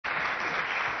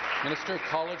Minister of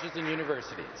Colleges and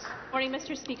Universities. Morning,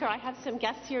 Mr. Speaker. I have some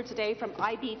guests here today from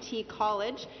IBT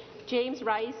College. James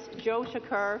Rice, Joe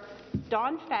Shakur,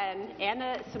 Don Fenn,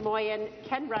 Anna Samoyan,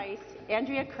 Ken Rice,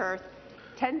 Andrea Kurth,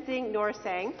 Tenzing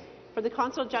Norsang. From the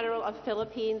Consul General of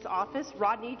Philippines Office,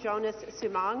 Rodney Jonas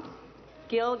Sumang,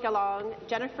 Gil Galong,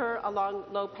 Jennifer Along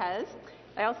Lopez.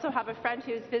 I also have a friend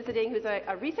who's visiting, who's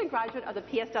a recent graduate of the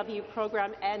PSW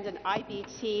program and an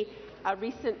IBT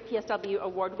recent PSW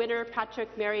award winner,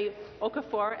 Patrick Mary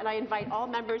Okafor, and I invite all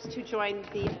members to join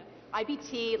the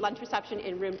IBT lunch reception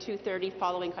in room 230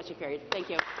 following question period. Thank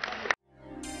you.